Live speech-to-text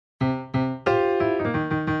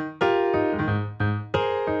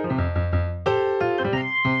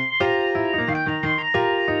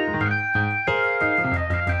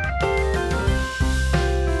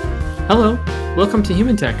Hello, welcome to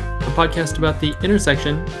Human Tech, a podcast about the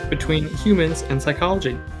intersection between humans and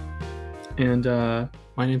psychology. And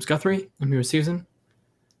my name's Guthrie. I'm here with Susan.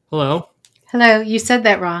 Hello. Hello, you said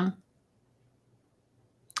that wrong.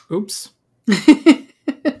 Oops.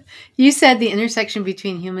 You said the intersection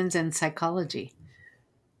between humans and psychology.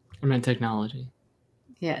 I meant technology.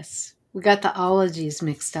 Yes, we got the ologies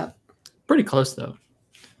mixed up. Pretty close though.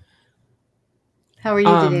 How are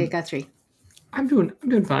you today, Guthrie? I'm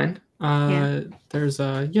doing fine. There's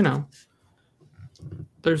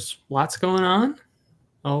there's lots going on.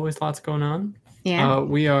 Always lots going on. Yeah.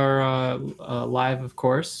 We are live, of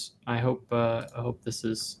course. I hope this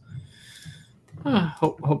is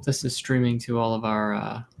streaming to all of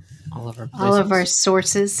our places. All of our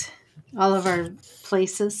sources, all of our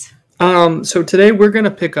places. So today we're going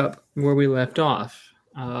to pick up where we left off.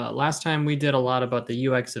 Last time we did a lot about the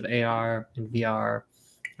UX of AR and VR,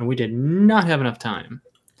 and we did not have enough time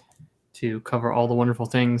to cover all the wonderful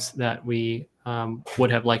things that we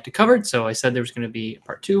would have liked to cover. So I said there was going to be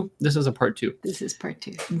part 2. This is a part 2. This is part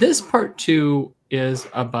 2. This part 2 is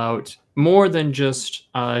about more than just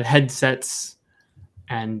headsets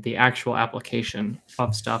and the actual application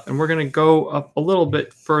of stuff. And we're going to go up a little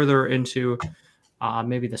bit further into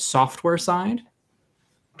maybe the software side,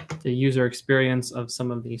 the user experience of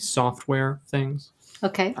some of the software things.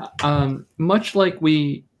 Okay. Much like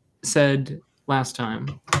we said last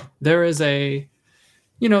time, there is there's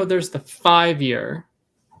the 5-year,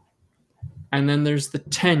 and then there's the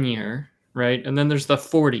 10-year, right? And then there's the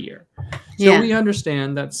 40-year. So we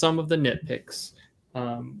understand that some of the nitpicks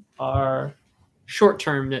are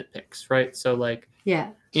short-term nitpicks, right? So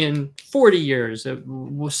in 40 years, it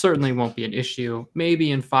certainly won't be an issue.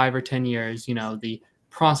 Maybe in 5 or 10 years, the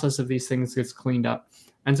process of these things gets cleaned up.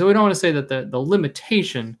 And so we don't want to say that the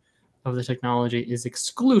limitation of the technology is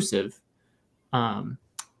exclusive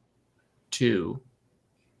to,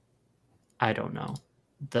 I don't know,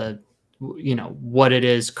 what it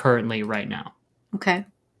is currently right now. Okay.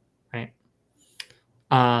 Right.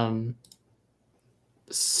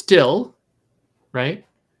 Still, right?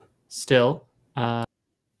 Still,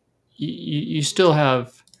 you still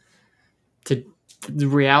have the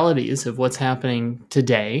realities of what's happening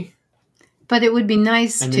today. But it would be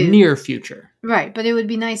nice and the near future. Right. But it would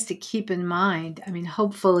be nice to keep in mind,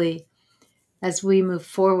 hopefully, as we move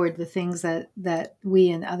forward, the things that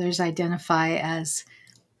we and others identify as,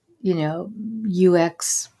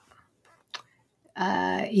 UX,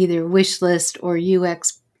 either wish list or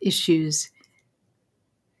UX issues,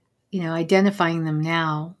 identifying them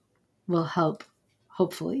now will help,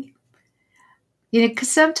 hopefully.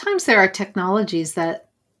 Because sometimes there are technologies that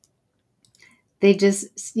they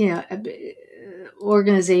just,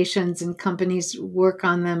 organizations and companies work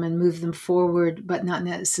on them and move them forward, but not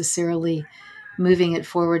necessarily moving it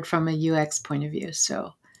forward from a UX point of view.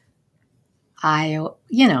 So I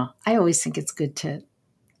always think it's good to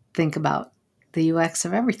think about the UX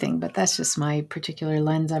of everything, but that's just my particular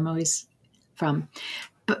lens I'm always from.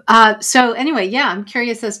 So anyway, I'm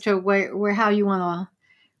curious as to where you want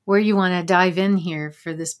to dive in here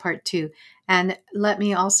for this part 2. And let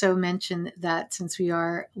me also mention that since we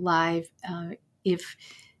are live, if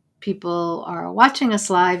people are watching us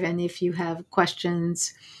live and if you have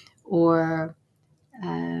questions or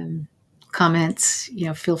comments,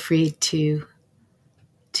 feel free to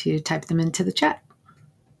type them into the chat.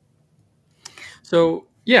 So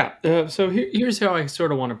here's how I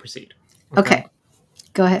sort of want to proceed. Okay.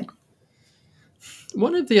 Go ahead.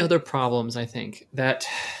 One of the other problems, I think, that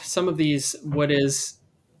some of these, what is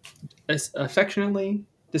affectionately,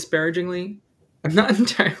 disparagingly, I'm not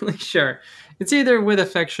entirely sure. It's either with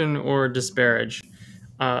affection or disparage.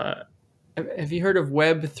 Have you heard of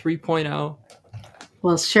Web 3.0?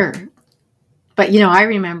 Well, sure. But, I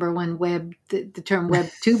remember when the term Web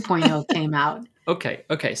 2.0 came out.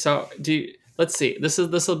 Okay. So let's see. This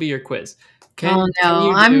will be your quiz. I'm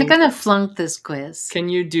going to flunk this quiz. Can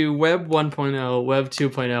you do Web 1.0, Web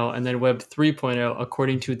 2.0, and then Web 3.0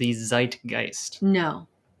 according to the zeitgeist? No.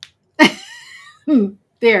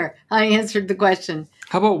 There, I answered the question.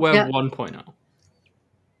 How about Web 1.0?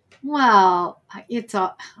 Well,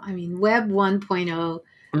 Web 1.0.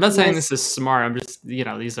 I'm not saying this is smart. I'm just,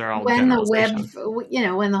 these are all when the web,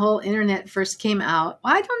 when the whole internet first came out.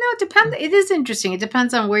 I don't know. It depends. It is interesting. It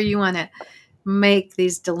depends on where you want to make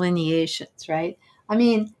these delineations, right?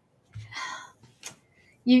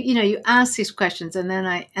 You ask these questions, and then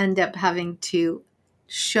I end up having to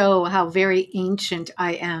show how very ancient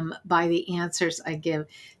I am by the answers I give.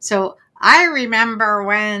 So I remember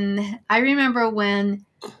when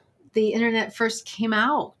the internet first came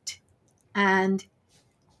out, and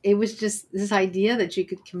it was just this idea that you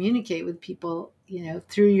could communicate with people,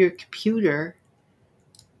 through your computer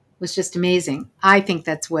was just amazing. I think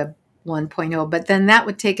that's Web 1.0, but then that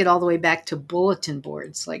would take it all the way back to bulletin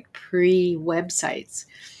boards, like pre-websites.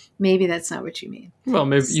 Maybe that's not what you mean. Well,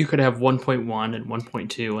 maybe you could have 1.1 and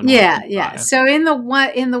 1.2 and Yeah, 1.5. yeah. So in the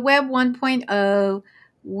Web 1.0,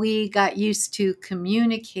 we got used to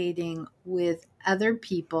communicating with other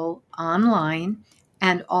people online,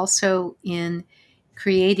 and also in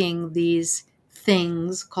creating these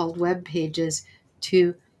things called web pages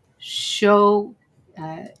to show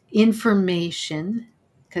information,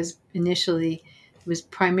 because initially it was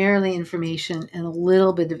primarily information and a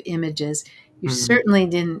little bit of images. You certainly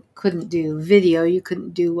couldn't do video. You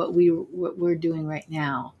couldn't do what we're doing right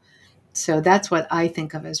now. So that's what I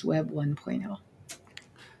think of as Web 1.0.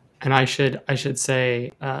 And I should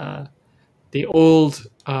say the old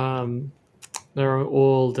the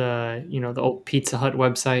old Pizza Hut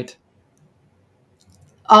website.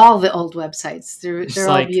 All the old websites, they're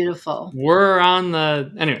all like, beautiful. We're on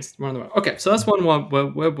the web. Okay, so that's one web.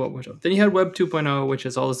 Then you had Web 2.0, which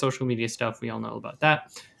is all the social media stuff. We all know about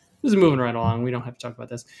that. This is moving right along. We don't have to talk about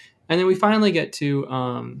this. And then we finally get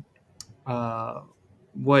to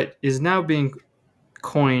what is now being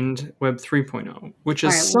coined Web 3.0, which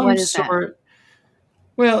is some sort.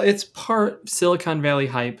 Well, it's part Silicon Valley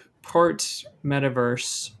hype, part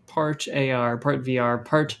metaverse, part AR, part VR,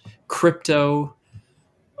 part crypto.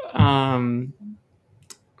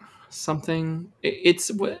 Something.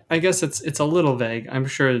 I guess it's a little vague. I'm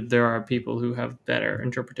sure there are people who have better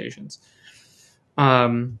interpretations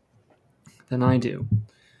than I do.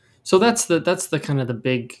 So that's the kind of the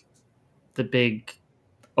big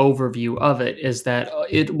overview of it, is that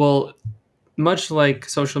it will, much like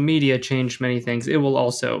social media changed many things, it will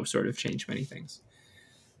also sort of change many things.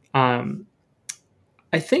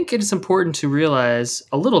 I think it is important to realize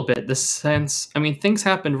a little bit the sense. I mean, things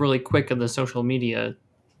happened really quick in the social media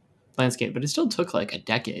landscape, but it still took like a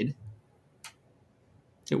decade.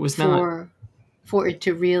 It was not for it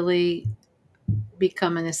to really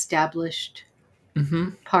become an established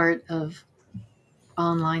part of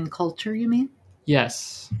online culture. You mean?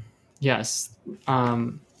 Yes. I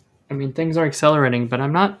mean, things are accelerating, but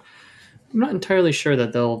I'm not entirely sure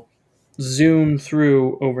that they'll zoom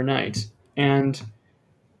through overnight. And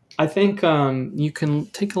I think you can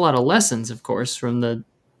take a lot of lessons, of course, from the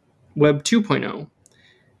Web 2.0.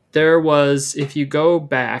 There was, if you go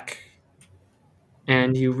back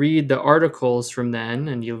and you read the articles from then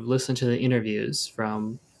and you listen to the interviews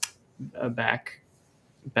from back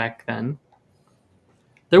then,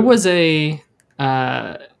 there was a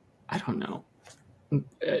I don't know.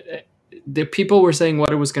 The people were saying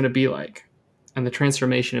what it was going to be like and the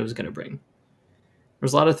transformation it was going to bring.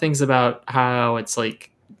 There's a lot of things about how it's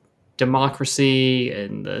like democracy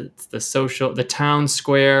and the town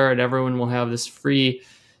square, and everyone will have this free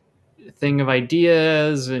thing of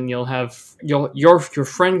ideas, and your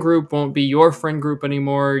friend group won't be your friend group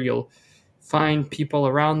anymore. You'll find people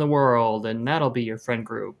around the world, and that'll be your friend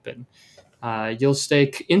group, and you'll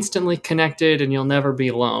stay instantly connected, and you'll never be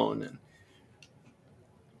alone. And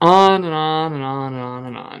on and on and on and on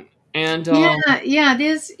and on. And yeah, it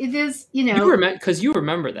is. because you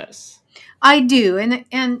remember this. I do, and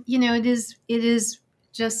it is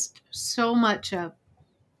just so much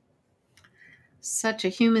such a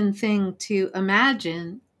human thing to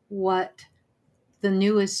imagine what the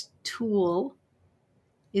newest tool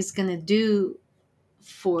is going to do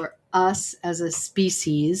for us as a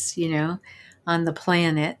species, on the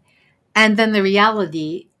planet, and then the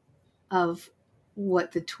reality of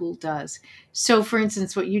what the tool does. So, for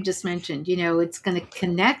instance, what you just mentioned, it's going to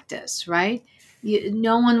connect us, right?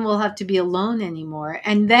 No one will have to be alone anymore.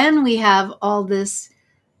 And then we have all this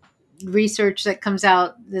research that comes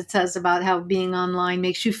out that says about how being online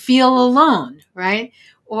makes you feel alone, right?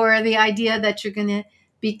 Or the idea that you're going to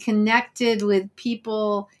be connected with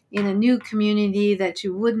people in a new community that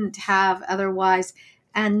you wouldn't have otherwise.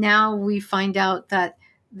 And now we find out that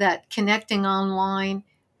connecting online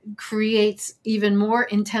creates even more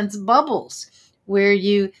intense bubbles where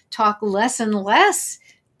you talk less and less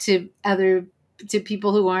to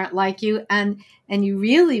people who aren't like you, and you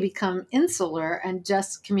really become insular and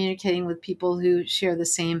just communicating with people who share the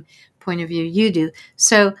same point of view you do.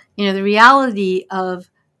 So, the reality of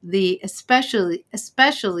especially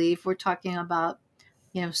if we're talking about,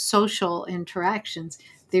 social interactions,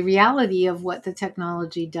 the reality of what the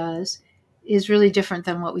technology does is really different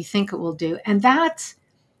than what we think it will do. And that's,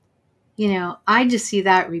 I just see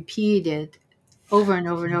that repeated over and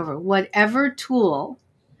over and over. Whatever tool,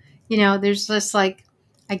 there's just like,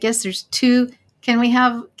 I guess there's two. Can we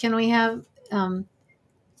have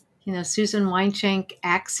Susan Weinschenk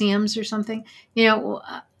axioms or something.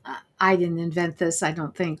 I didn't invent this, I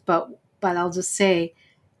don't think, but I'll just say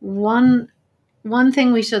one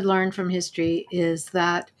thing we should learn from history is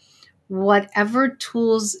that whatever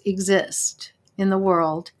tools exist in the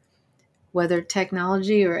world, whether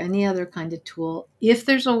technology or any other kind of tool, if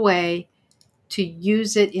there's a way to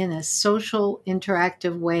use it in a social,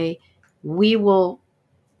 interactive way, we will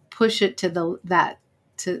push it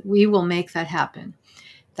we will make that happen.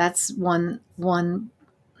 That's one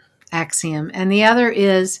axiom. And the other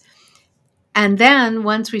is, and then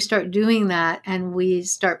once we start doing that and we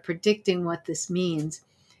start predicting what this means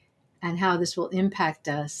and how this will impact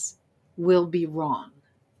us, we'll be wrong.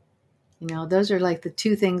 Those are like the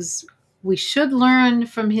two things we should learn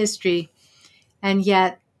from history, and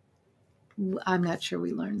yet I'm not sure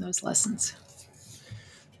we learned those lessons.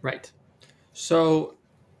 Right. So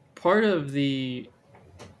part of the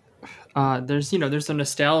there's a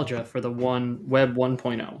nostalgia for the Web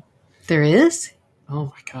 1.0. There is? Oh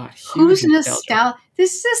my God. Who's nostalgia?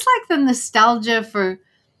 This is like the nostalgia for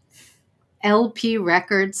LP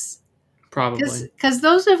records. Probably. Because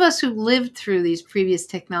those of us who lived through these previous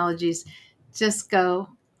technologies just go,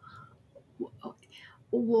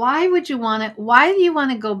 why do you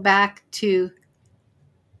want to go back to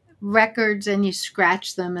records and you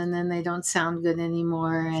scratch them and then they don't sound good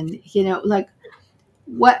anymore? And, like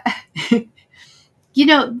what,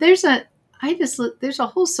 there's a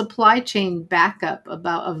whole supply chain backup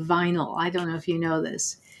about a vinyl. I don't know if you know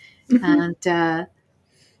this. Mm-hmm.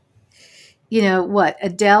 And, what?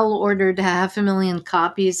 Adele ordered 500,000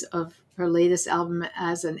 copies of her latest album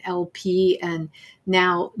as an LP, and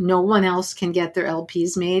now no one else can get their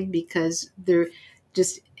LPs made because they're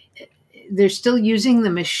still using the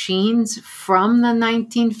machines from the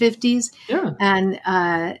 1950s. Yeah.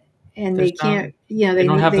 And they can't, they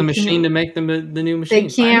don't have the machine to make them the new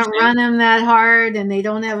machines. They can't run them that hard, and they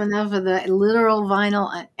don't have enough of the literal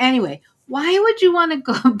vinyl. Anyway, why would you want to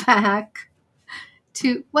go back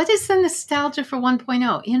to what is the nostalgia for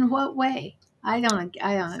 1.0? In what way? I don't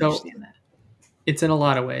understand that. It's in a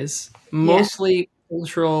lot of ways, mostly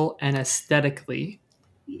cultural and aesthetically.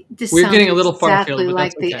 We're getting a little far afield, but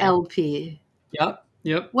like the LP. Yep.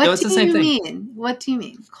 What do you mean? What do you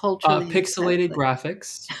mean? Culturally pixelated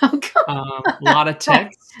graphics. Oh, a lot of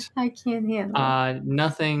text. I can't handle it.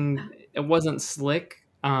 Nothing. It wasn't slick.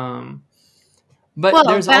 But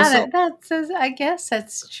there's also I guess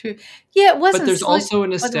that's true. Yeah, it wasn't. But there's slick, also a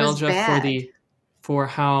nostalgia for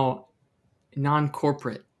how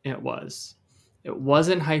non-corporate it was. It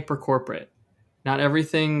wasn't hyper corporate. Not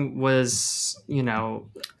everything was,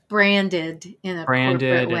 branded in a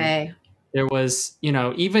corporate way. There was,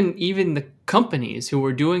 even the companies who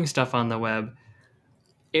were doing stuff on the web,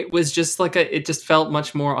 it was just it just felt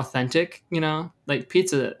much more authentic, like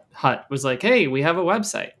Pizza Hut was like, hey, we have a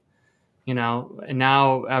website, and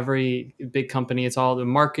now every big company, it's all the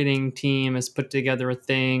marketing team has put together a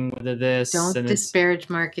thing with this. Don't disparage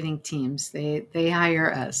marketing teams. They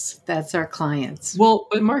hire us. That's our clients. Well,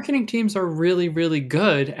 but marketing teams are really, really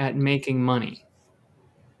good at making money.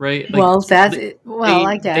 Right?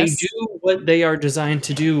 I guess they do what they are designed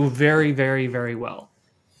to do very, very, very well,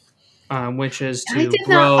 which is to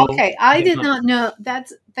grow. I did not know.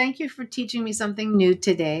 Thank you for teaching me something new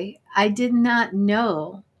today. I did not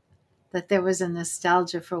know that there was a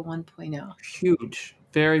nostalgia for 1.0. Huge,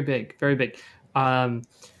 very big, very big.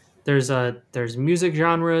 There's music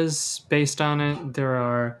genres based on it. There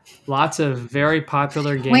are lots of very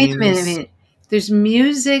popular games. Wait a minute. There's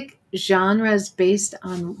music genres based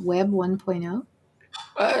on Web 1.0?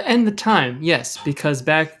 And the time, yes, because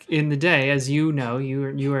back in the day, as you know, you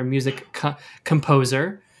were a music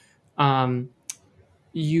composer. I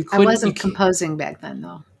wasn't composing back then,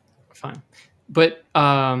 though. Fine, but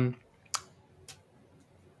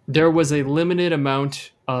there was a limited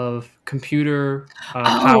amount of computer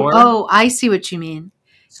power. Oh, I see what you mean.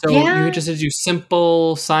 So you just had to do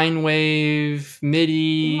simple sine wave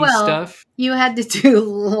MIDI stuff. You had to do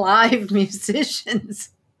live musicians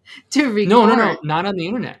to record. No, not on the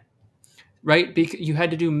internet, right? Because you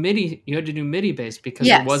had to do MIDI. You had to do MIDI based because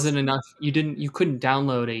it wasn't enough. You couldn't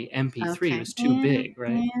download a MP3. Okay. It was too big,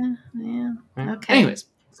 right? Yeah. Right? Okay. Anyways,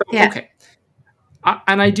 okay.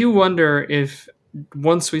 And I do wonder if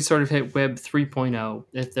once we sort of hit Web 3.0,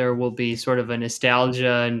 if there will be sort of a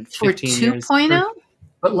nostalgia in 15 years. For 2.0?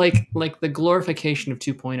 But like the glorification of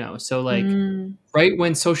 2.0. So right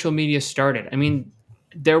when social media started, I mean,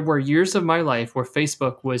 there were years of my life where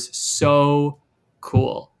Facebook was so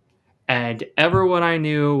cool. And everyone I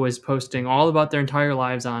knew was posting all about their entire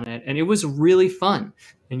lives on it. And it was really fun.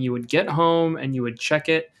 And you would get home and you would check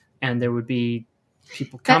it. And there would be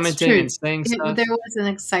people That's commenting true. and saying stuff. There was an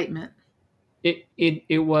excitement.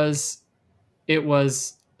 It was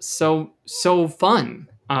so fun.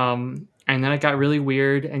 And then it got really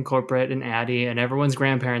weird and corporate and addy, and everyone's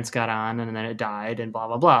grandparents got on, and then it died, and blah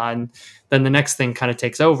blah blah, and then the next thing kind of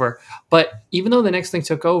takes over. But even though the next thing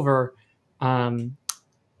took over,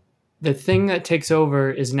 the thing that takes over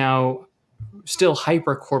is now still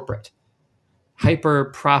hyper corporate, hyper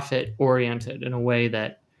profit oriented in a way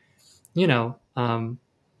that, you know,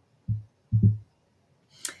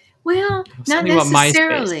 Well, not something about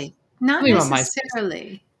necessarily. MySpace. Not Something about MySpace.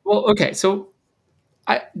 necessarily. Well, okay, so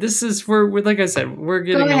this is where, like I said, we're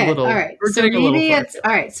Go getting a ahead. little. All right. We're So getting a little maybe far it's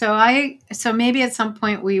afield. all right. So maybe at some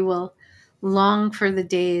point we will long for the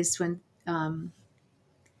days when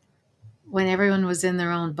everyone was in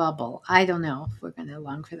their own bubble. I don't know if we're going to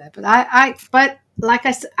long for that, but like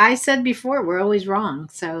I said before, we're always wrong.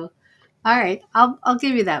 So, all right, I'll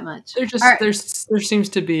give you that much. There just All right. there seems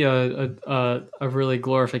to be a really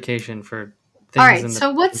glorification for things. All right. In the,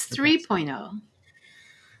 So what's 3.0?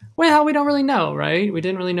 Well, we don't really know, right? We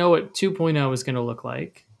didn't really know what 2.0 was going to look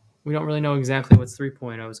like. We don't really know exactly what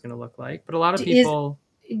 3.0 is going to look like. But a lot of people.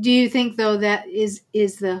 Do you think though that is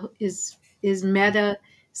Meta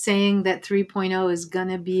saying that 3.0 is going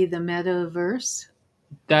to be the metaverse?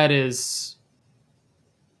 That's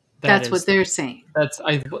what they're saying.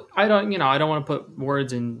 I don't want to put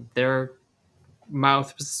words in their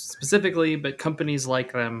mouth specifically, but companies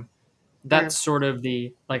like them, that's sort of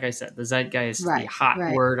the, like I said, the zeitgeist, the hot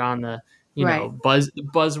word on the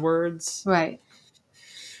buzzwords. Right.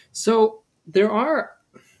 So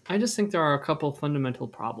I just think there are a couple fundamental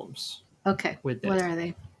problems. Okay. With this. What are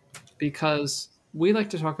they? Because we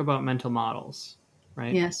like to talk about mental models,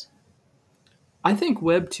 right? Yes. I think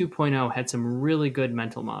Web 2.0 had some really good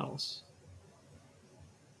mental models.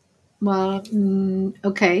 Well,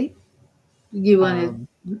 okay. You want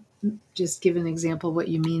to just give an example of what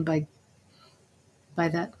you mean by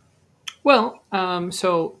that? Well,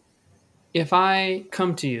 so if I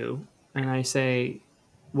come to you and I say,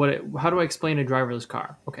 how do I explain a driverless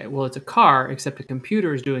car? Okay, well, it's a car, except a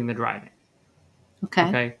computer is doing the driving.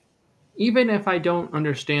 Okay. Even if I don't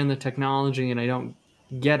understand the technology and I don't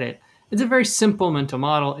get it, it's a very simple mental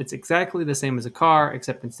model. It's exactly the same as a car,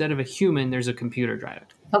 except instead of a human, there's a computer driving.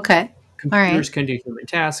 Okay. Computers can do human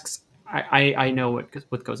tasks. I know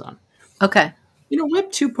what goes on. Okay. Web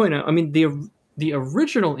 2.0, I mean, the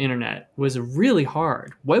original internet was really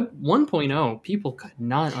hard. Web 1.0, people could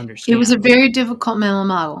not understand. It was a very difficult mental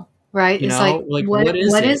model, right? It's like what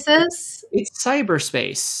is this? It's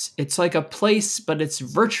cyberspace. It's like a place, but it's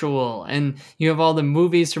virtual. And you have all the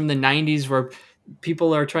movies from the 90s where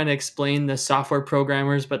people are trying to explain the software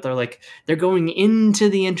programmers, but they're going into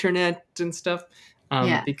the internet and stuff.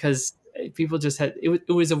 Because people just had it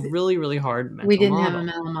was a really, really hard mental model. We didn't have a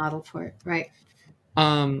mental model for it, right?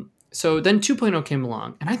 So then 2.0 came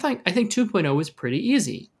along, and I think 2.0 was pretty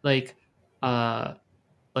easy.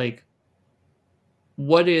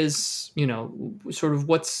 What is, sort of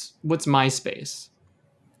what's MySpace?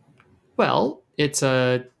 Well, it's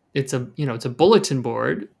a bulletin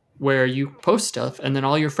board where you post stuff, and then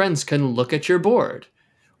all your friends can look at your board.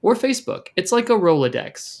 Or Facebook. It's like a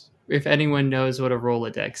Rolodex. If anyone knows what a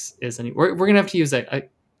Rolodex is, we're gonna have to use a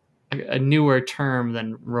newer term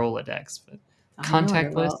than Rolodex, but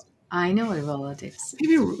contact list. I know what a Rolodex is.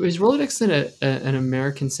 Maybe is Rolodex an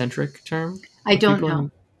American-centric term? I don't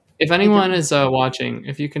know. If anyone is watching,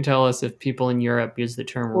 if you can tell us if people in Europe use the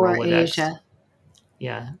term Rolodex. Or Asia.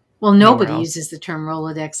 Yeah. Well, nobody uses the term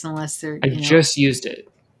Rolodex unless they're. I just used it.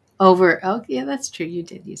 Oh, yeah, that's true. You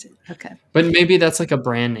did use it. Okay. But maybe that's like a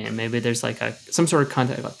brand name. Maybe there's like some sort of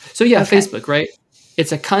contact list. So yeah, Facebook, right?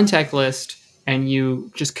 It's a contact list, and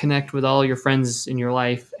you just connect with all your friends in your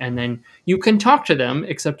life, and then you can talk to them,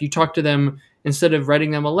 except you talk to them instead of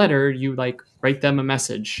writing them a letter, you write them a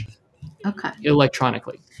message. Okay.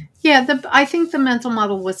 Electronically. Yeah, I think the mental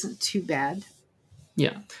model wasn't too bad.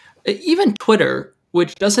 Yeah. Even Twitter,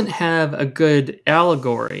 which doesn't have a good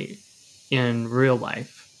allegory in real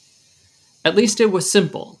life, at least it was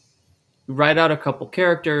simple. You write out a couple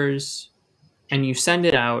characters and you send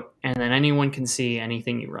it out, and then anyone can see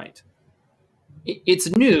anything you write. It's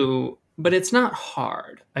new, but it's not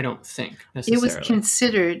hard, I don't think, necessarily.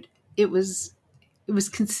 It was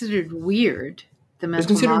considered weird, the mental model. It was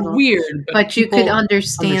considered weird, but you could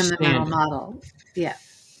understand the mental model. Yeah.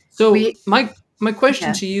 So my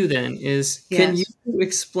question to you then is, can you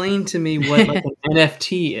explain to me what an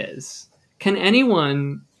NFT is? Can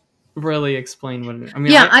anyone really explain what it is? I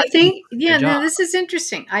mean, I think this is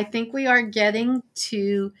interesting. I think we are getting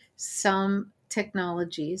to some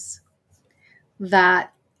technologies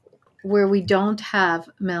that where we don't have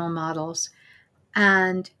mental models,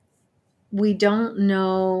 and we don't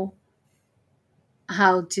know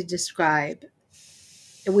how to describe.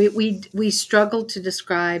 We struggle to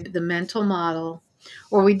describe the mental model,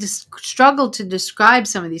 or we just struggle to describe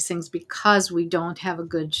some of these things because we don't have a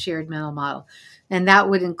good shared mental model. And that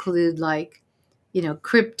would include, like,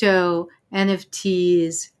 crypto,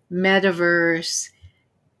 NFTs, metaverse.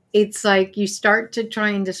 It's like you start to try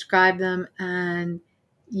and describe them and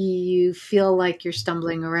you feel like you're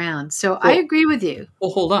stumbling around. So I Well, agree with you.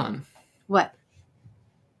 well, hold on. What?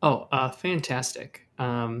 Oh, fantastic.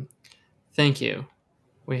 Thank you.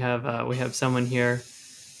 We have someone here.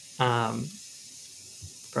 Um,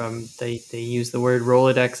 from they use the word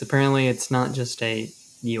Rolodex. Apparently, it's not just a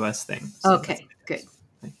U.S. thing. So that's Okay, good.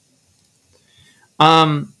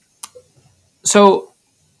 um. So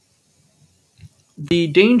the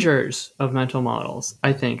dangers of mental models,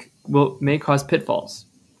 I think, may cause pitfalls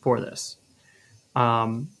for this.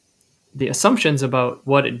 Um, the assumptions about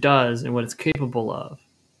what it does and what it's capable of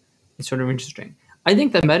is sort of interesting. I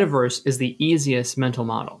think the metaverse is the easiest mental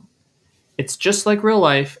model. It's just like real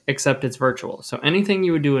life, except it's virtual. So anything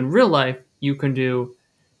you would do in real life, you can do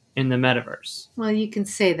in the metaverse. Well, you can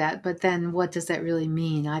say that, but then what does that really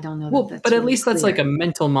mean? I don't know that Well, but that's at really least that's like clear. a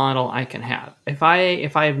mental model I can have. If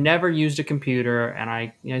I have never used a computer and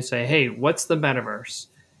I say, "Hey, what's the metaverse?"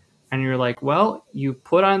 and you're like, "Well, you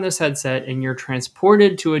put on this headset and you're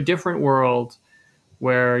transported to a different world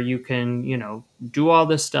where you can, do all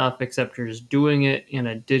this stuff except you're just doing it in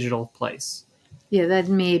a digital place." Yeah, that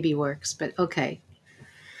maybe works, but okay.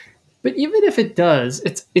 But even if it does,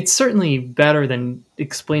 it's certainly better than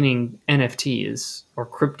explaining NFTs or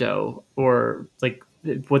crypto or like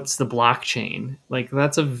what's the blockchain. Like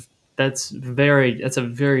that's a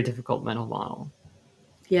very difficult mental model.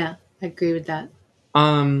 Yeah, I agree with that.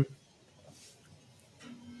 Um,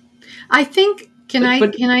 I think can but I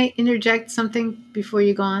but can I interject something before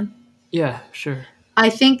you go on? yeah, sure, I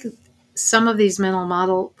think some of these mental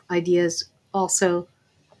model ideas also,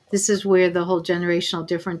 this is where the whole generational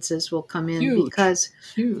differences will come in, huge, because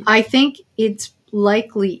I huge. think it's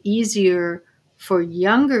likely easier for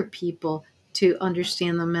younger people to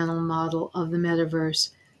understand the mental model of the metaverse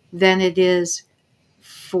than it is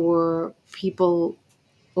for people.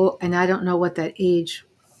 Oh, and I don't know what that age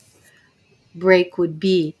break would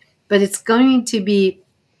be, but it's going to be,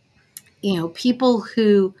 people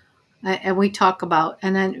who, and we talk about,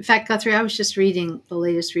 and then, in fact, Guthrie, I was just reading the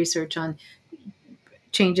latest research on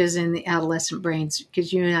changes in the adolescent brains,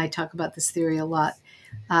 because you and I talk about this theory a lot.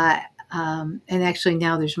 Uh, and actually,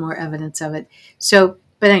 now there's more evidence of it. So,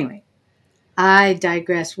 but anyway, I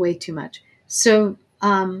digress way too much. So,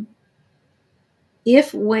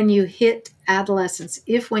 if when you hit adolescence,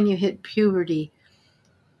 if when you hit puberty,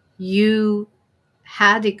 you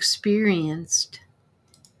had experienced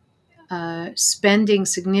spending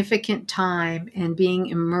significant time and being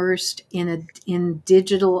immersed in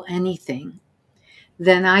digital anything,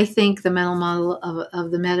 then I think the mental model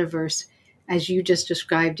of the metaverse, as you just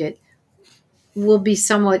described it, will be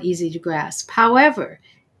somewhat easy to grasp. However,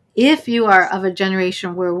 if you are of a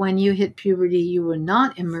generation where when you hit puberty, you were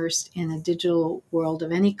not immersed in a digital world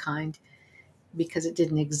of any kind because it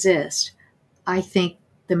didn't exist, I think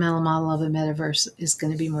the mental model of a metaverse is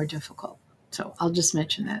going to be more difficult. So I'll just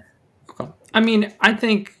mention that. Okay. I mean, I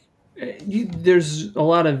think there's a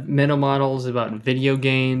lot of meta models about video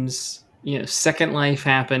games. Second Life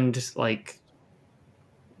happened like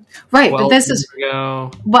Right, but 12 this years is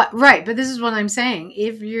ago. but this is what I'm saying.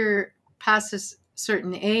 If you're past a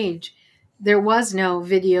certain age, there was no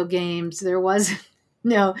video games, there was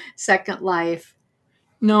no Second Life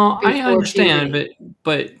No, I before understand,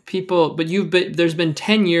 puberty. but there's been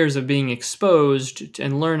 10 years of being exposed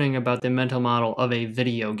and learning about the mental model of a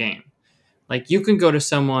video game. Like you can go to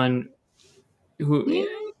someone who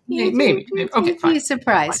Yeah, maybe okay, you'd be fine.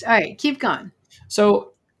 surprised. All right, keep going.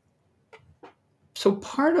 So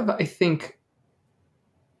part of I think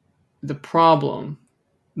the problem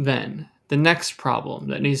then, the next problem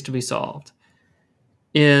that needs to be solved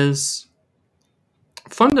is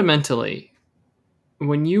fundamentally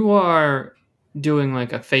when you are doing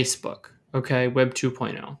like a Facebook, okay, Web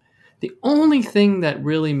 2.0, the only thing that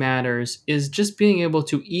really matters is just being able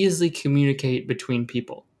to easily communicate between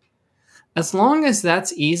people. As long as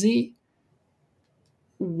that's easy,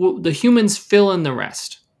 the humans fill in the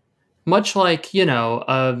rest. Much like,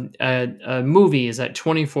 a movie is at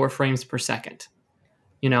 24 frames per second.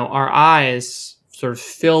 Our eyes sort of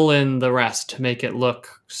fill in the rest to make it look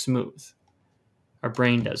smooth. Our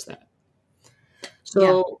brain does that. Yeah.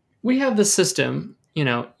 So we have this system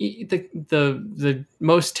the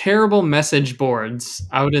most terrible message boards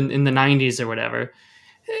out in the 90s or whatever,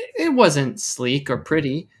 it wasn't sleek or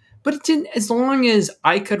pretty, but it didn't, as long as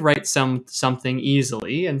I could write something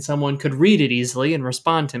easily and someone could read it easily and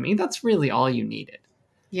respond to me, that's really all you needed.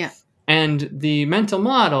 Yeah. And the mental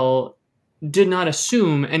model did not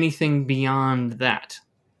assume anything beyond that.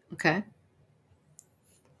 Okay.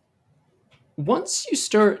 Once you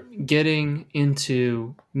start getting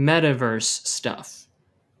into metaverse stuff,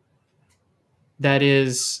 that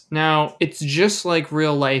is, now it's just like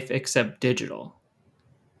real life except digital.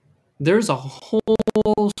 There's a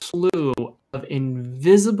whole slew of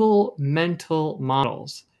invisible mental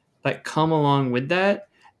models that come along with that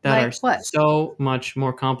Like are what? so much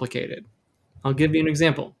more complicated. I'll give you an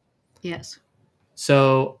example. Yes.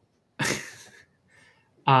 So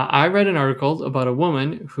I read an article about a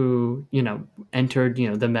woman who, entered, the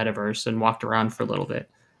metaverse and walked around for a little bit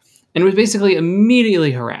and was basically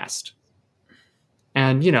immediately harassed.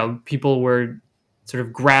 And, people were sort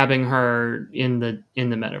of grabbing her in the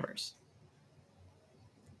metaverse.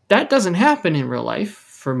 That doesn't happen in real life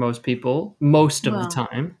for most people most of the Well,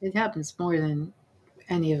 time. it happens more than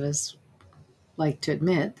any of us like to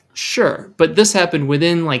admit. Sure, but this happened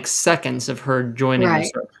within like seconds of her joining the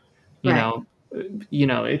Right. server. Right.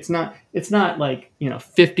 It's not like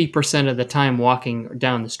 50% of the time walking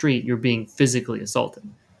down the street you're being physically assaulted.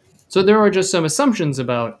 So there are just some assumptions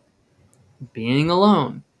about being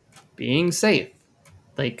alone, being safe,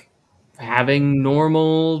 like having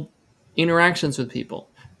normal interactions with people,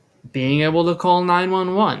 being able to call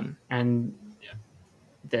 911, and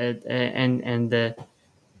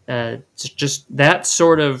just that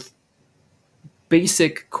sort of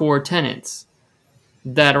basic core tenets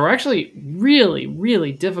that are actually really,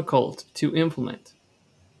 really difficult to implement.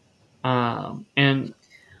 And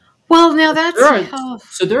Well, now that's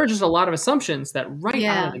there are just a lot of assumptions that right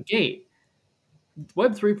out of yeah. the gate,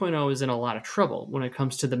 Web 3.0 is in a lot of trouble when it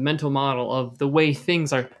comes to the mental model of the way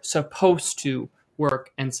things are supposed to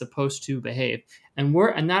work and supposed to behave. And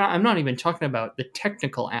I'm not even talking about the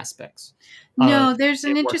technical aspects. No, there's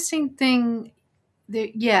an It works. interesting thing there.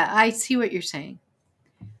 Yeah, I see what you're saying.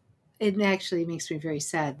 It actually makes me very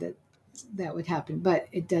sad that that would happen, but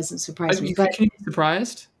it doesn't surprise me. But Can you be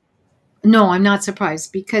surprised? no, I'm not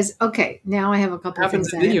surprised because okay, now I have a couple It of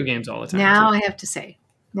happens things in video games all the time. now Too. I have to say.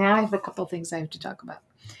 Now I have a couple of things I have to talk about.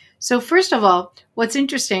 So first of all, what's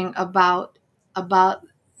interesting about uh,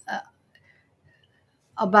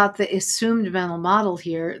 about the assumed mental model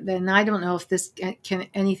here, then I don't know if this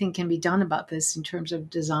anything can be done about this in terms of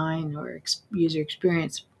design or user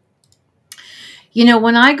experience.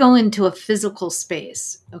 When I go into a physical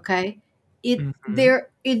space, okay, Mm-hmm.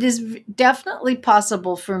 it is definitely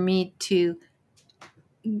possible for me to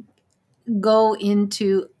go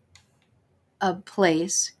into a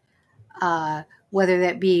place, whether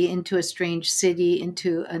that be into a strange city,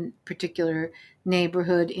 into a particular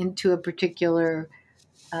neighborhood, into a particular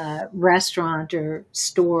restaurant or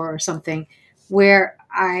store or something, where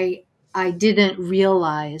I didn't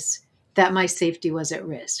realize that my safety was at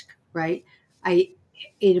risk. Right? I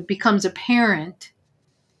It becomes apparent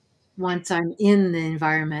once I'm in the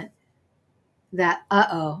environment that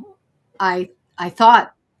I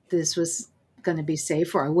thought this was going to be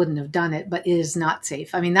safe or I wouldn't have done it, but it is not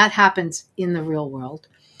safe. I mean, that happens in the real world.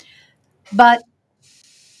 But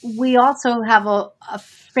we also have a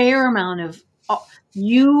fair amount of,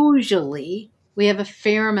 usually we have a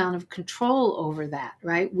fair amount of control over that,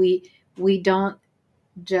 right? We don't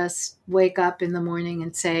just wake up in the morning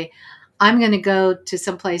and say, I'm going to go to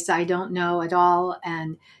some place I don't know at all,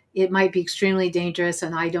 and it might be extremely dangerous,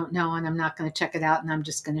 and I don't know, and I'm not going to check it out, and I'm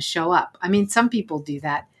just going to show up. I mean, some people do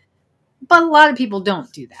that, but a lot of people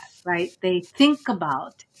don't do that, right? They think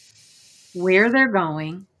about where they're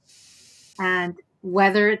going and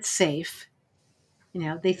whether it's safe.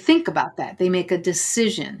 They think about that. They make a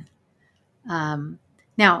decision.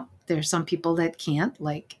 Now, there's some people that can't,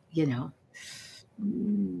 like,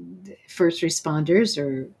 first responders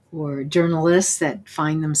or journalists that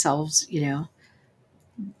find themselves,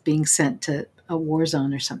 being sent to a war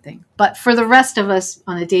zone or something. But for the rest of us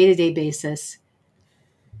on a day-to-day basis,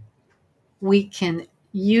 we can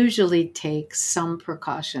usually take some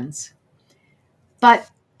precautions. But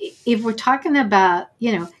if we're talking about,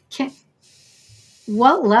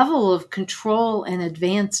 what level of control and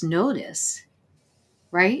advance notice,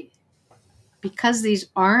 right? Because these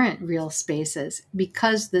aren't real spaces,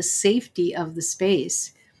 because the safety of the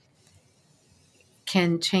space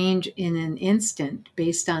can change in an instant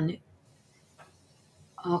based on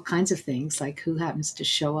all kinds of things, like who happens to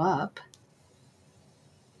show up.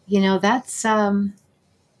 That's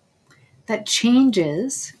that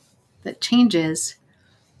changes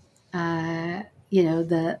the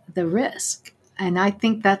risk. And I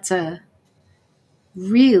think that's a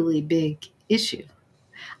really big issue.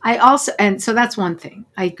 And so that's one thing.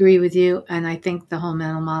 I agree with you. And I think the whole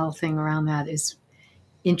mental model thing around that is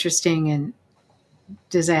interesting and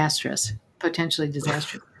disastrous, potentially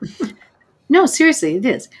disastrous. No, seriously, it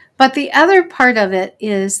is. But the other part of it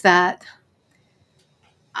is that,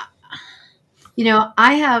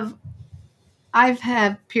 I've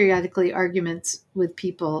had periodically arguments with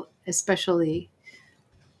people, especially,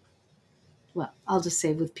 well, I'll just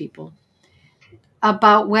say with people,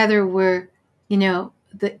 about whether the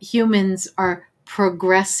humans are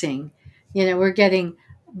progressing. We're getting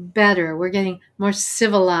better. We're getting more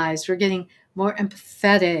civilized. We're getting more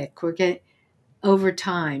empathetic. We're getting over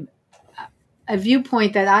time. A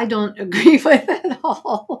viewpoint that I don't agree with at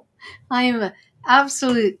all. I am an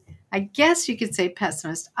absolute, I guess you could say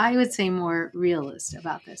pessimist. I would say more realist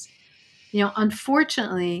about this.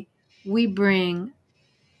 Unfortunately, we bring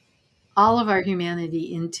all of our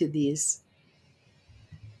humanity into these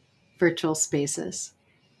virtual spaces,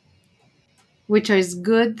 which is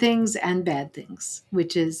good things and bad things.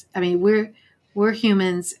 Which is, we're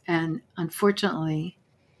humans, and unfortunately,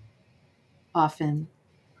 often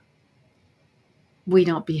we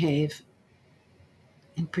don't behave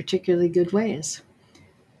in particularly good ways.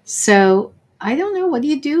 So I don't know. What do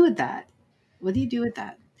you do with that? What do you do with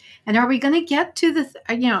that? And are we going to get to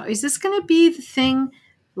is this going to be the thing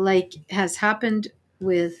like has happened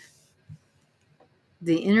with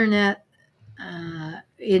the internet,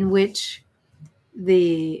 in which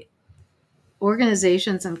the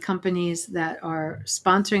organizations and companies that are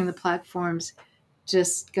sponsoring the platforms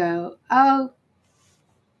just go, oh,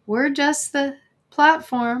 we're just the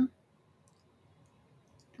platform.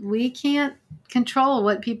 We can't control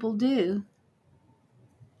what people do.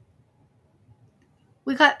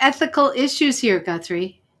 We got ethical issues here,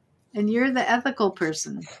 Guthrie, and you're the ethical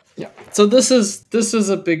person. Yeah. So this is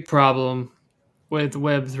a big problem with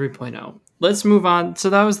Web 3.0. Let's move on. So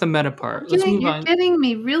that was the meta part. Let's move You're on. getting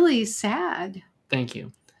me really sad. Thank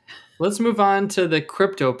you. Let's move on to the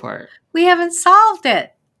crypto part. We haven't solved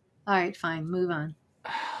it. All right, fine. Move on.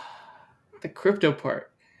 The crypto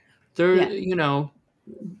part. There, Yeah.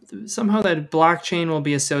 Somehow that blockchain will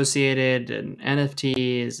be associated and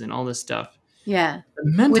NFTs and all this stuff. Yeah.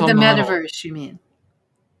 The with the model, metaverse, you mean?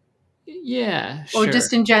 Yeah, Or sure.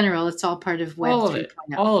 just in general, it's all part of Web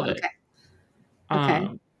 3.0. All of it. Okay.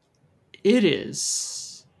 It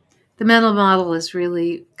is. The mental model is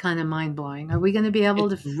really kind of mind blowing. Are we going to be able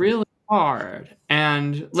to? Really hard.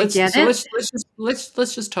 And let's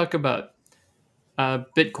just talk about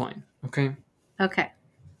Bitcoin. Okay. Okay.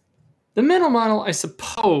 The mental model, I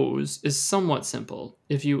suppose, is somewhat simple.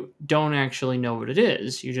 If you don't actually know what it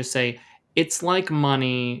is, you just say it's like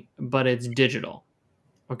money, but it's digital.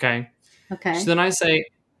 Okay. Okay. So then I say,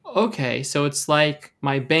 okay, so it's like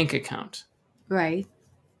my bank account. Right.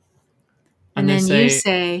 And then you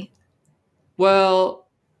say, well,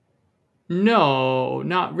 no,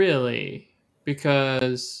 not really,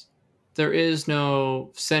 because there is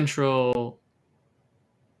no central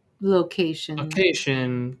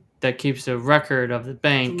location that keeps a record of the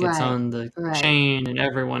bank. Right. It's on the chain, and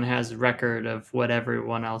everyone has a record of what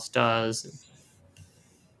everyone else does.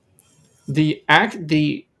 The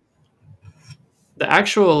actual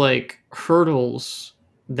like hurdles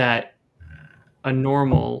that a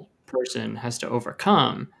normal person has to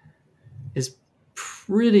overcome is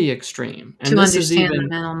pretty extreme. And to understand the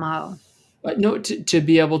mental model. No, to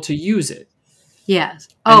be able to use it. Yes.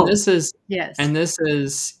 And this is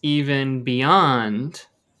even beyond.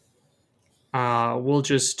 We'll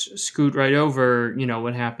just scoot right over,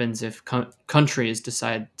 what happens if countries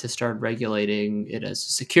decide to start regulating it as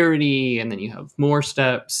security, and then you have more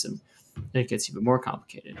steps, and it gets even more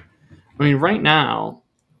complicated. I mean, right now,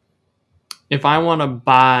 if I want to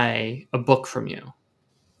buy a book from you,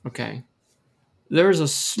 okay, there's a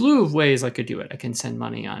slew of ways I could do it. I can send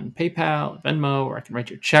money on PayPal, Venmo, or I can write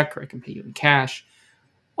you a check, or I can pay you in cash,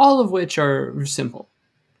 all of which are simple.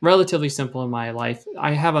 Relatively simple in my life.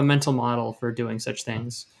 I have a mental model for doing such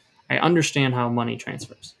things. I understand how money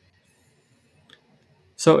transfers.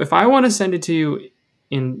 So if I want to send it to you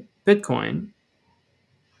in Bitcoin,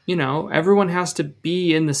 everyone has to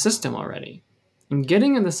be in the system already. And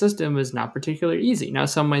getting in the system is not particularly easy. Now,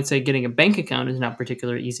 some might say getting a bank account is not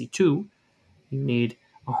particularly easy too. You need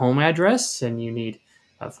a home address, and you need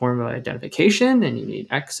a form of identification, and you need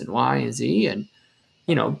X and Y and Z, and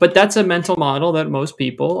but that's a mental model that most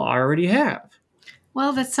people already have.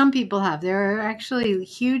 Well, that some people have. There are actually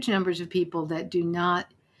huge numbers of people that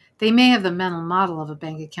They may have the mental model of a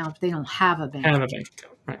bank account, but they don't have a bank have account. a bank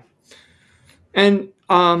account, right?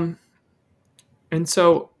 And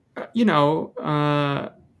so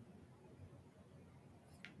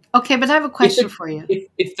Okay, but I have a question for you.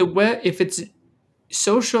 if it's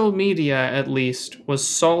social media at least was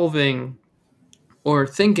solving or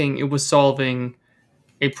thinking it was solving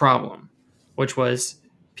a problem, which was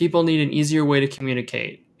people need an easier way to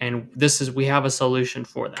communicate, and we have a solution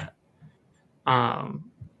for that.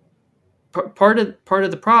 Part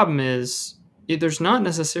of the problem is there's not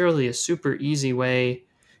necessarily a super easy way.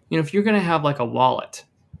 If you're going to have like a wallet,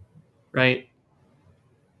 right,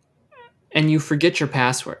 and you forget your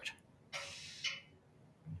password,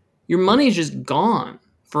 your money's just gone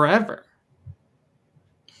forever.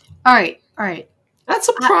 All right. That's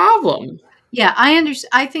a problem. Yeah, I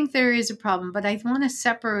understand. I think there is a problem, but I want to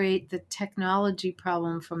separate the technology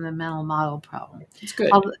problem from the mental model problem. It's good.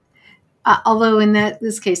 Although in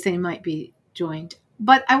this case they might be joined.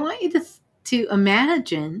 But I want you to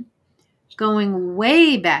imagine going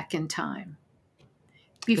way back in time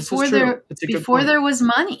before there was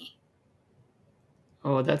money.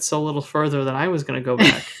 Oh, that's a little further than I was going to go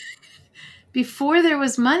back. Before there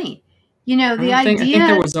was money, I think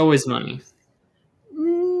there was always money.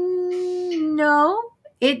 No,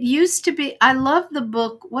 it used to be. I love the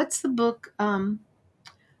book. What's the book?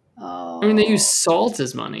 They use salt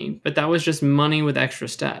as money, but that was just money with extra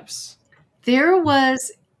steps. They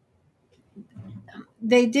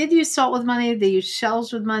did use salt with money. They used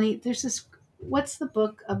shells with money. There's this. What's the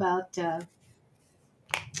book about?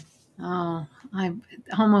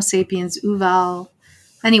 Homo sapiens, Yuval.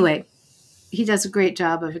 Anyway, he does a great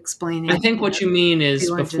job of explaining. I think what you mean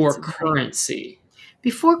is before currency.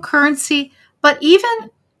 Before currency, but even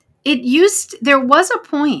there was a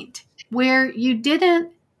point where you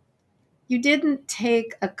didn't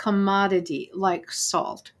take a commodity like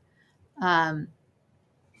salt, and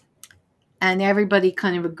everybody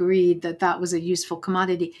kind of agreed that was a useful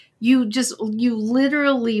commodity. You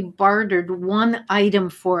literally bartered one item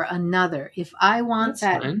for another. If I want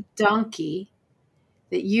donkey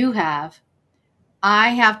that you have, I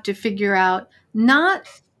have to figure out not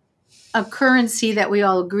a currency that we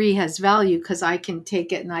all agree has value because I can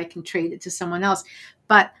take it and I can trade it to someone else.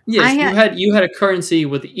 But yes, you had a currency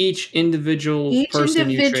with each individual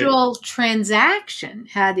transaction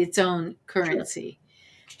had its own currency.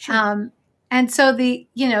 Sure. And so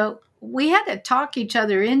we had to talk each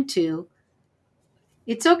other into,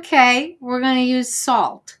 it's okay, we're going to use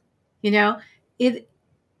salt, and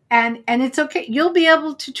it's okay. You'll be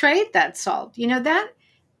able to trade that salt. That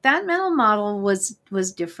mental model was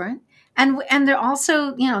different. And there are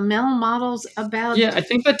also, mental models about... Yeah, I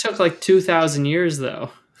think that took like 2,000 years, though.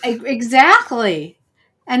 Exactly.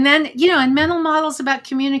 And then, and mental models about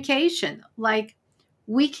communication. Like,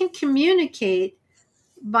 we can communicate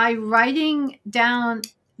by writing down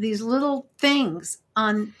these little things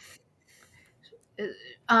on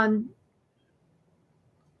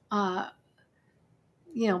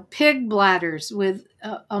pig bladders with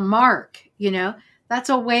a mark, that's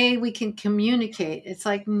a way we can communicate. It's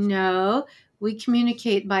like, no, we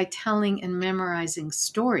communicate by telling and memorizing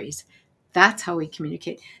stories. That's how we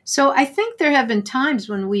communicate. So I think there have been times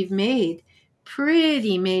when we've made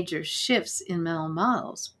pretty major shifts in mental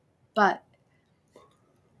models, but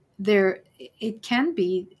it can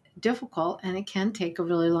be difficult and it can take a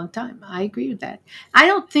really long time. I agree with that.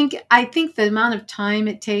 I think the amount of time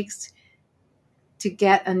it takes to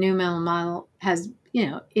get a new mental model has,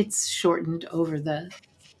 it's shortened over the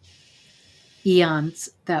eons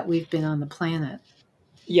that we've been on the planet.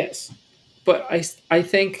 Yes. But I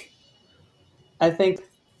think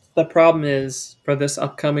the problem is for this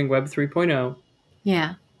upcoming Web 3.0.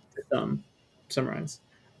 Yeah. To summarize.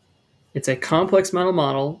 It's a complex mental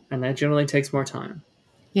model, and that generally takes more time.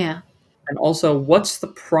 Yeah. And also, what's the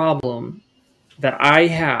problem that I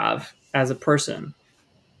have as a person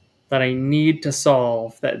that I need to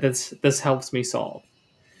solve that this helps me solve?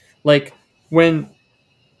 Like when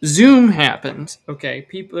Zoom happened, okay,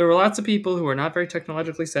 there were lots of people who were not very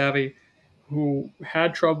technologically savvy who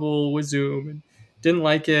had trouble with Zoom and didn't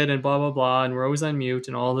like it and blah, blah, blah, and were always on mute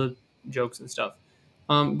and all the jokes and stuff.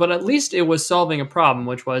 But at least it was solving a problem,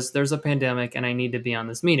 which was there's a pandemic and I need to be on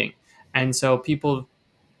this meeting. And so people,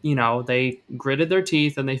 they gritted their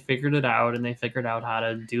teeth and they figured it out and they figured out how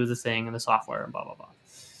to do the thing and the software and blah, blah, blah.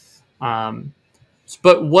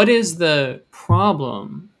 But what is the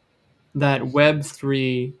problem that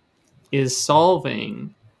Web3 is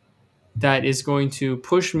solving that is going to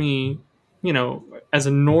push me, as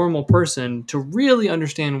a normal person to really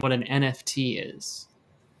understand what an NFT is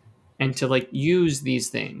and to use these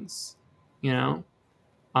things,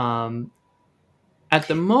 Um, at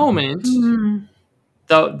the moment, Mm.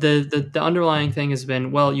 the underlying thing has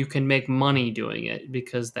been, well, you can make money doing it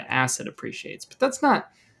because the asset appreciates, but that's not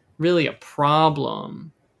really a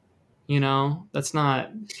problem. That's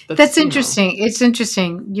not. That's That's interesting. It's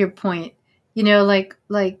interesting your point.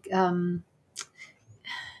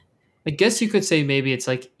 I guess you could say maybe it's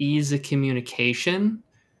like ease of communication,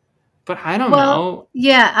 but I don't Well, know.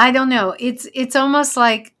 yeah, I don't know. It's almost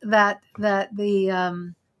like that the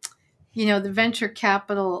venture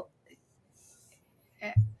capital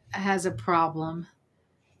has a problem.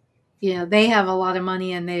 They have a lot of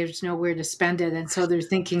money and there's nowhere to spend it, and so they're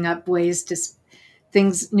thinking up ways to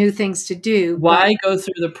new things to do. But Why go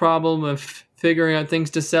through the problem of figuring out things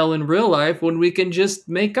to sell in real life when we can just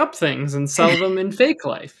make up things and sell them in fake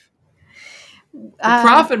life? The uh,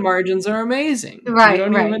 profit margins are amazing. You right,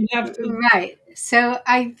 don't right, even have to. right. So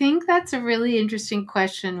I think that's a really interesting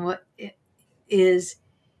question. What is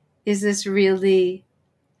this really?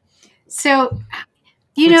 So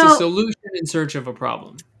you It's a know, solution in search of a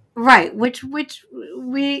problem. right? Which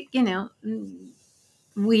we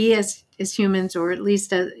as humans, or at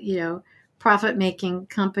least profit making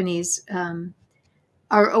companies,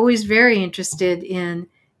 are always very interested in,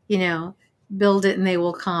 you know, build it and they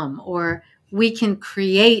will come, or we can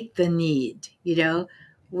create the need.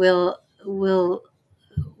 We'll we'll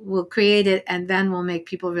we'll create it and then we'll make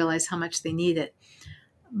people realize how much they need it.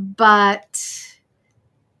 But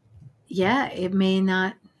yeah, it may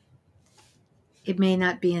not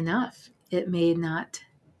be enough. It may not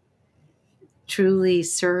truly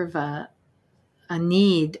serve a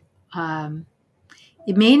need.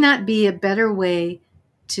 It may not be a better way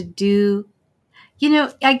to do.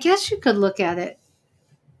 I guess you could look at it,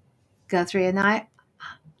 Guthrie, and I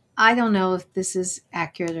don't know if this is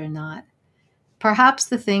accurate or not. Perhaps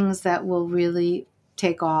the things that will really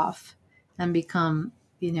take off and become,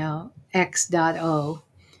 X.O,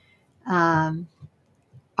 um,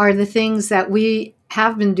 are the things that we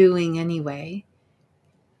have been doing anyway,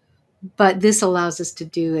 but this allows us to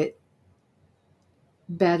do it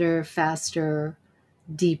better, faster,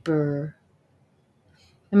 deeper.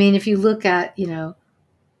 I mean, if you look at,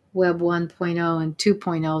 Web 1.0 and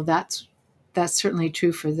 2.0, that's certainly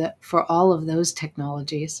true for all of those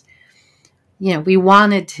technologies. We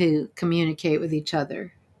wanted to communicate with each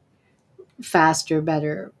other faster,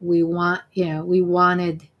 better. We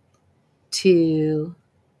wanted to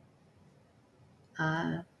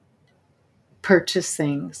uh, purchase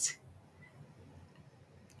things,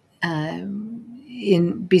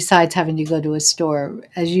 in besides having to go to a store.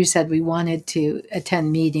 As you said, we wanted to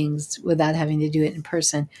attend meetings without having to do it in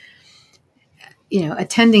person.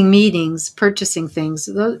 Attending meetings, purchasing things,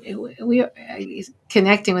 we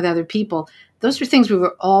connecting with other people. Those are things we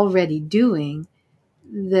were already doing.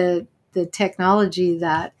 The technology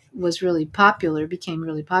that became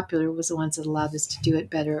really popular, was the ones that allowed us to do it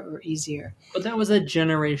better or easier. But that was a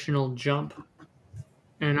generational jump.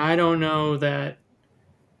 And I don't know that.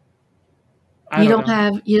 I You don't don't know.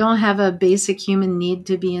 have you don't have a basic human need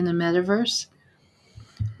to be in a metaverse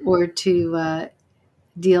or to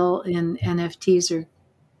deal in NFTs or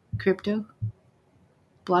crypto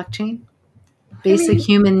blockchain. I Basic mean,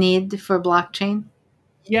 human need for blockchain.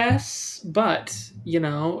 yes, but,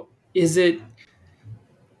 is it,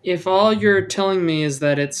 if all you're telling me is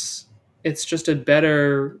that it's just a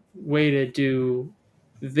better way to do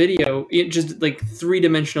just like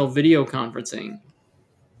three-dimensional video conferencing.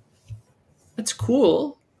 That's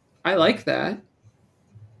cool. I like that.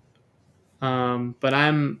 But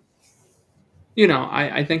I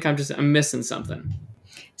think I'm missing something.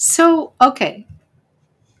 So, okay.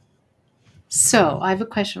 So, I have a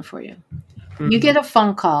question for you. You Mhm. get a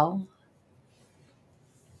phone call.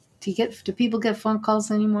 Do people get phone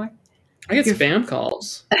calls anymore? I get Your spam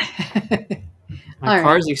calls. My All right.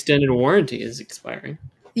 car's extended warranty is expiring.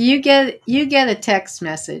 You get a text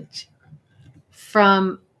message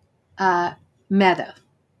from uh, Meta,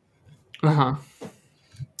 Uh-huh.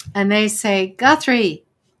 and they say, "Guthrie,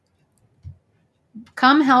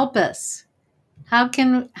 come help us. How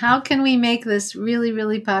can we make this really,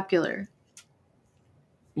 really popular?"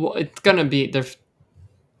 Well, it's gonna be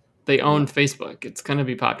they own Facebook. It's gonna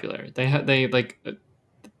be popular. They like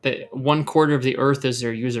one quarter of the earth is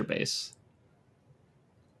their user base.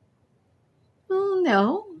 Well,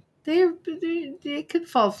 no, they could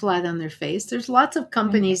fall flat on their face. There's lots of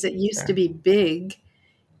companies that used to Fair. be big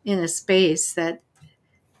in a space that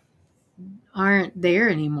aren't there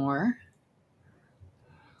anymore.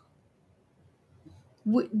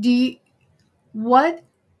 Do you, what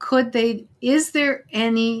could they? Is there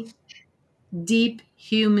any deep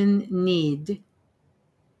human need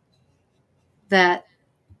that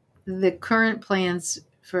the current plans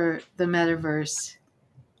for the metaverse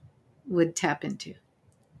would tap into?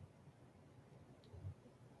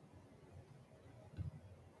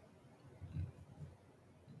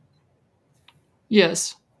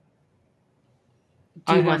 Yes, Do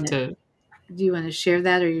I you have want to to. do you want to share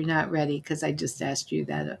that, or you're not ready? Because I just asked you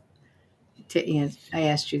that I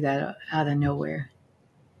asked you that out of nowhere.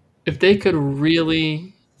 If they could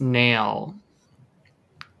really nail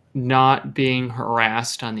not being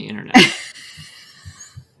harassed on the internet,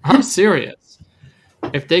 I'm serious.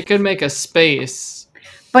 If they could make a space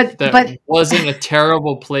But that but wasn't a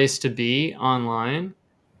terrible place to be online,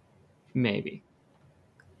 maybe.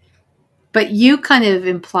 but you kind of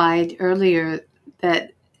implied earlier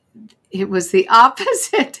that it was the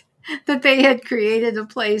opposite, that they had created a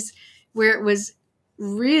place where it was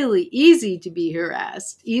really easy to be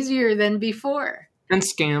harassed, easier than before. And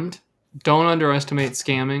scammed. Don't underestimate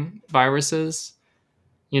scamming viruses.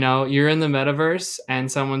 You're in the metaverse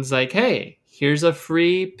and someone's like, "Hey, here's a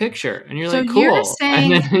free picture," and you're So like, you're "Cool," and saying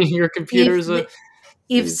then your if computer's if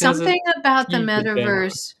it has a something about the stupid payload.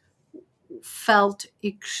 metaverse felt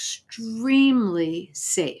extremely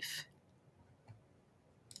safe,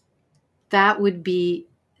 that would be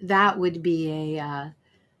a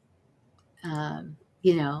a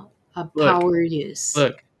Look, power use.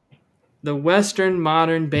 look. The Western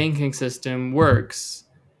modern banking system works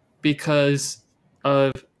because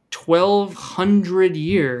of 1,200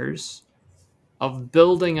 years of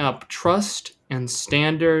building up trust and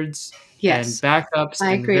standards and Yes, backups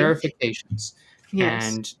I and agree. verifications.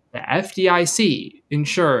 Yes, And the FDIC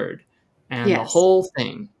insured and the yes, whole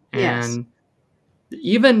thing. yes. And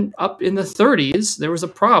even up in the 30s, there was a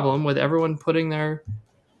problem with everyone putting their, uh,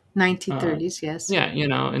 1930s. Yes, yeah,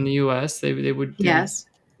 in the US, they yes.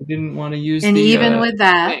 didn't want to use And the even with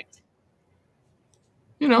that, bank.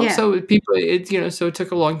 yeah, So people, so it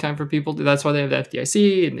took a long time for people that's why they have the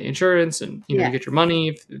FDIC and the insurance and, you yeah, get your money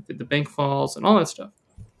if the bank falls and all that stuff.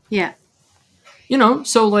 yeah.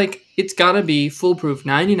 So like it's got to be foolproof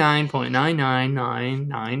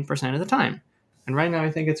 99.9999% of the time. And right now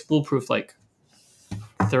I think it's foolproof like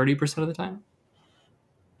 30% of the time.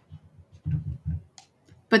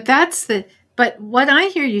 But what I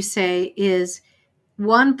hear you say is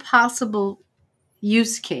one possible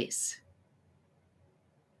use case.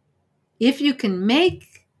 If you can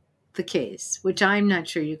make the case, which I'm not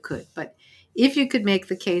sure you could, but if you could make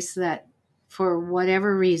the case that for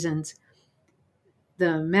whatever reasons the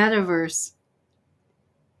metaverse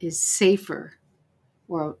is safer,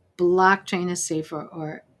 or blockchain is safer,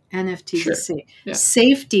 or NFTs Sure. is safe. Yeah.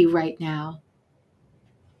 Safety right now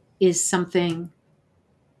is something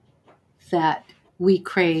that we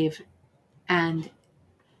crave, and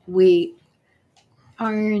we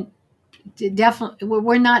aren't definitely,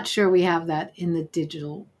 we're not sure we have that in the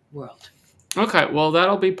digital world. Okay, well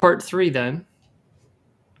that'll be part 3 then.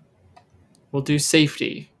 We'll do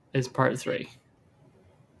safety as part 3.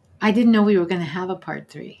 I didn't know we were going to have a part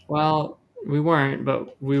 3. Well, we weren't,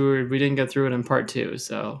 but we didn't get through it in part 2,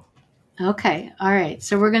 so Okay, all right.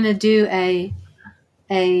 So we're going to do a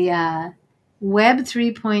Web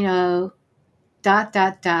 3.0 ...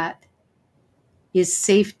 Is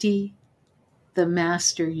safety the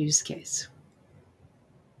master use case?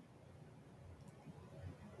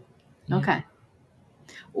 yeah. Okay.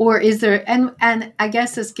 Or is there, and I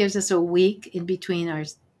guess this gives us a week in between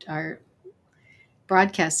our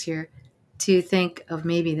broadcasts here to think of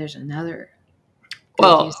maybe there's another good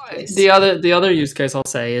Well, use case. the other use case I'll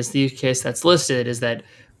say is the use case that's listed is that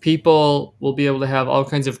people will be able to have all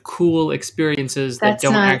kinds of cool experiences that That's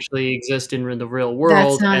don't not actually exist in the real that's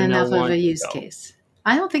world, not and they'll enough of want a to use go. case.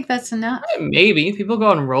 I don't think that's enough. Maybe people go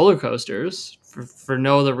on roller coasters for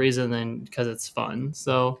no other reason than because it's fun.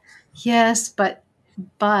 So Yes, but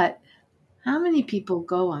how many people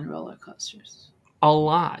go on roller coasters? a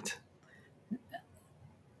lot.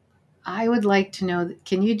 I would like to know.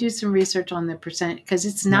 Can you do some research on the percent? Because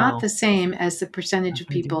it's not No. the same as the percentage of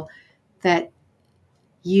I do. people that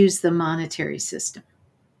use the monetary system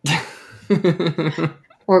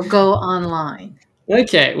or go online.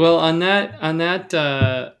 Okay. Well, on that. All On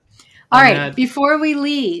right. that. Before we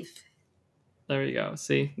leave, There you go.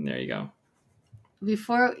 See, there you go.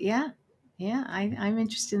 I'm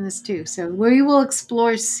interested in this too. So we will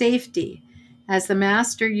explore safety as the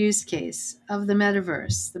master use case of the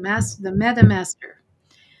metaverse, the MetaMaster,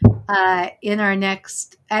 in our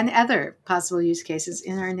next, and other possible use cases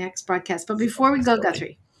in our next broadcast. But before we go, Silly.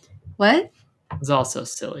 Guthrie, what? It's also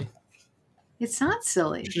silly. It's not You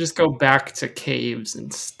silly. should just go back to caves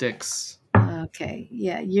and sticks. Okay.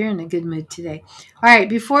 Yeah, you're in a good mood today. All right.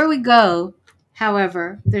 Before we go,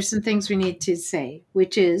 However, there's some things we need to say,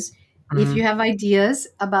 which is if you have ideas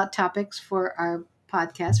about topics for our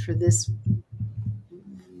podcast, for this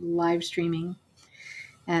live streaming,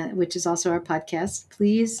 which is also our podcast,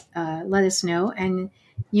 please let us know. And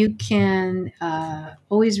you can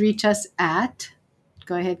always reach us at,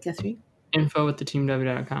 go ahead, Guthrie.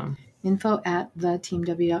 info@theteamw.com.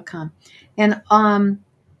 info@theteamw.com. And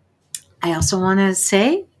I also want to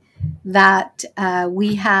say that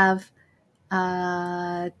we have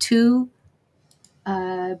 2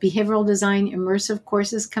 behavioral design immersive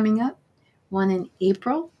courses coming up, one in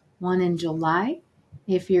April, one in July.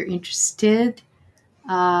 If you're interested,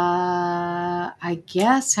 I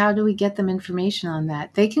guess, how do we get them information on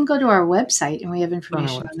that? They can go to our website, and we have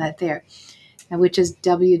information on that there, which is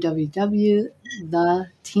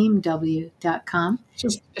www.theteamw.com.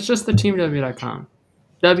 It's just theteamw.com.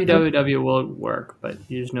 www will work, but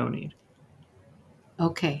there's no need.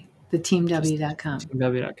 Okay, theteamw.com.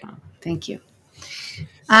 Teamw.com. Thank you.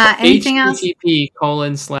 Anything else? http://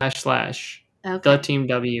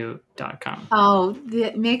 theteamw.com. Oh,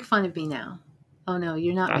 make fun of me now. Oh no,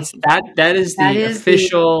 you're not. That is the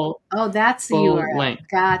official. That's the full URL. link.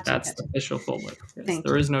 Gotcha. That's the official full link. Yes,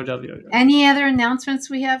 There is no www. Any other announcements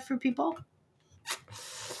we have for people?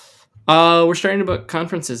 We're starting to book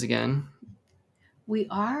conferences again. We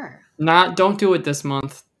are. Don't do it this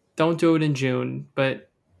month. Don't do it in June. But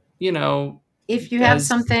if you have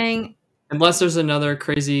something. Unless there's another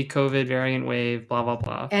crazy COVID variant wave, blah, blah,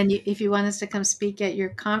 blah. And if you want us to come speak at your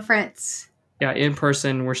conference. Yeah, in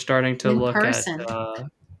person, we're starting to look at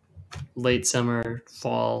late summer,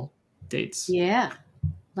 fall dates. Yeah,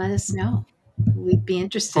 let us know. We'd be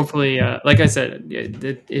interested. Hopefully, like I said,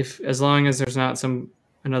 as long as there's not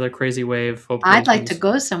another crazy wave, hopefully I'd like to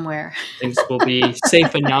go somewhere. Things will be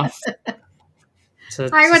safe enough.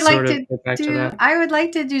 I would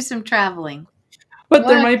like to do some traveling. But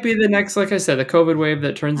there might be the next, like I said, the COVID wave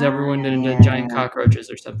that turns everyone into giant cockroaches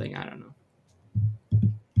or something. I don't know.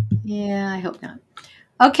 Yeah, I hope not.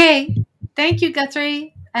 Okay, thank you,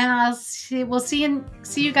 Guthrie, and we'll see you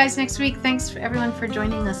guys next week. Thanks everyone for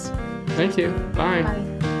joining us. Thank you. Bye.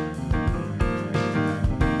 Bye.